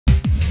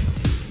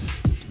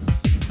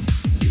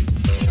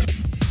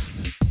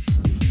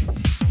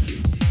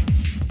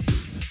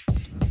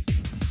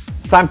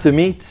Time to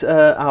meet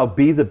our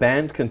Be the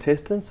Band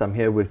contestants. I'm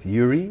here with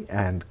Yuri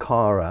and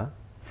Cara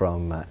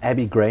from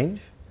Abby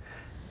Grange.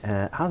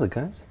 How's it,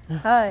 guys?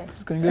 Hi.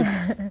 It's going good.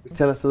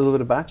 Tell us a little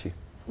bit about you.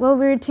 Well,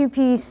 we're a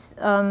two-piece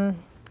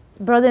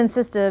brother and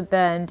sister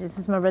band. This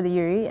is my brother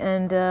Yuri,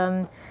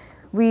 and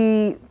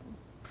we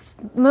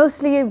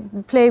mostly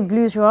play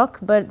blues rock,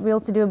 but we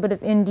also do a bit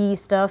of indie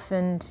stuff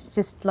and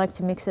just like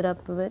to mix it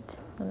up a bit.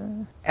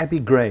 Abby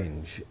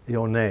Grange,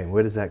 your name,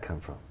 where does that come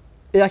from?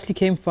 It actually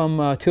came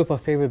from two of our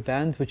favorite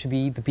bands, which would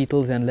be the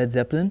Beatles and Led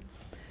Zeppelin.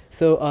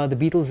 So the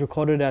Beatles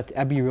recorded at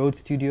Abbey Road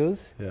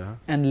Studios,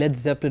 and Led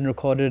Zeppelin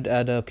recorded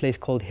at a place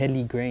called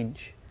Abby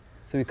Grange.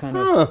 So we kind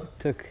of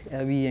took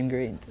Abby and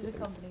Grange. It's a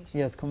combination.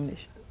 Yeah, it's a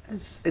combination.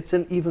 It's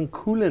an even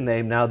cooler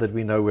name now that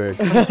we know where it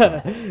comes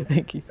from.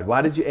 Thank you.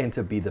 Why did you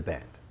enter Be the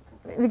Band?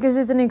 Because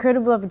it's an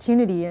incredible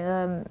opportunity.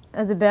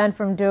 As a band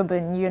from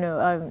Durban, you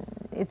know,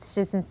 it's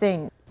just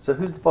insane. So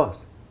who's the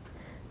boss?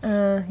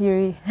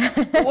 Yuri.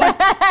 What?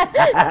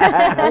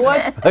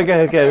 What?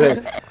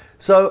 Okay.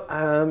 So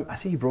I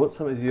see you brought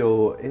some of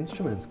your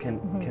instruments.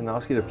 Can I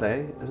ask you to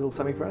play a little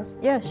something for us?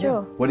 Yeah,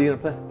 sure. What are you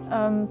going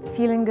to play?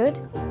 Feeling good.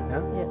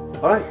 Yeah?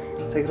 Yeah. All right,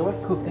 take it away.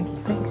 Cool, thank you.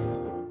 Thanks.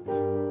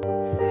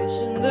 Fish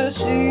in the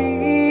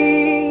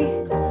sea,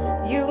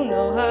 you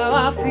know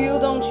how I feel,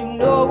 don't you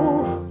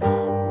know?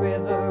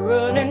 River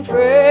running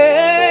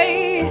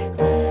free,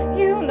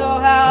 you know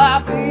how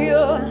I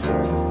feel.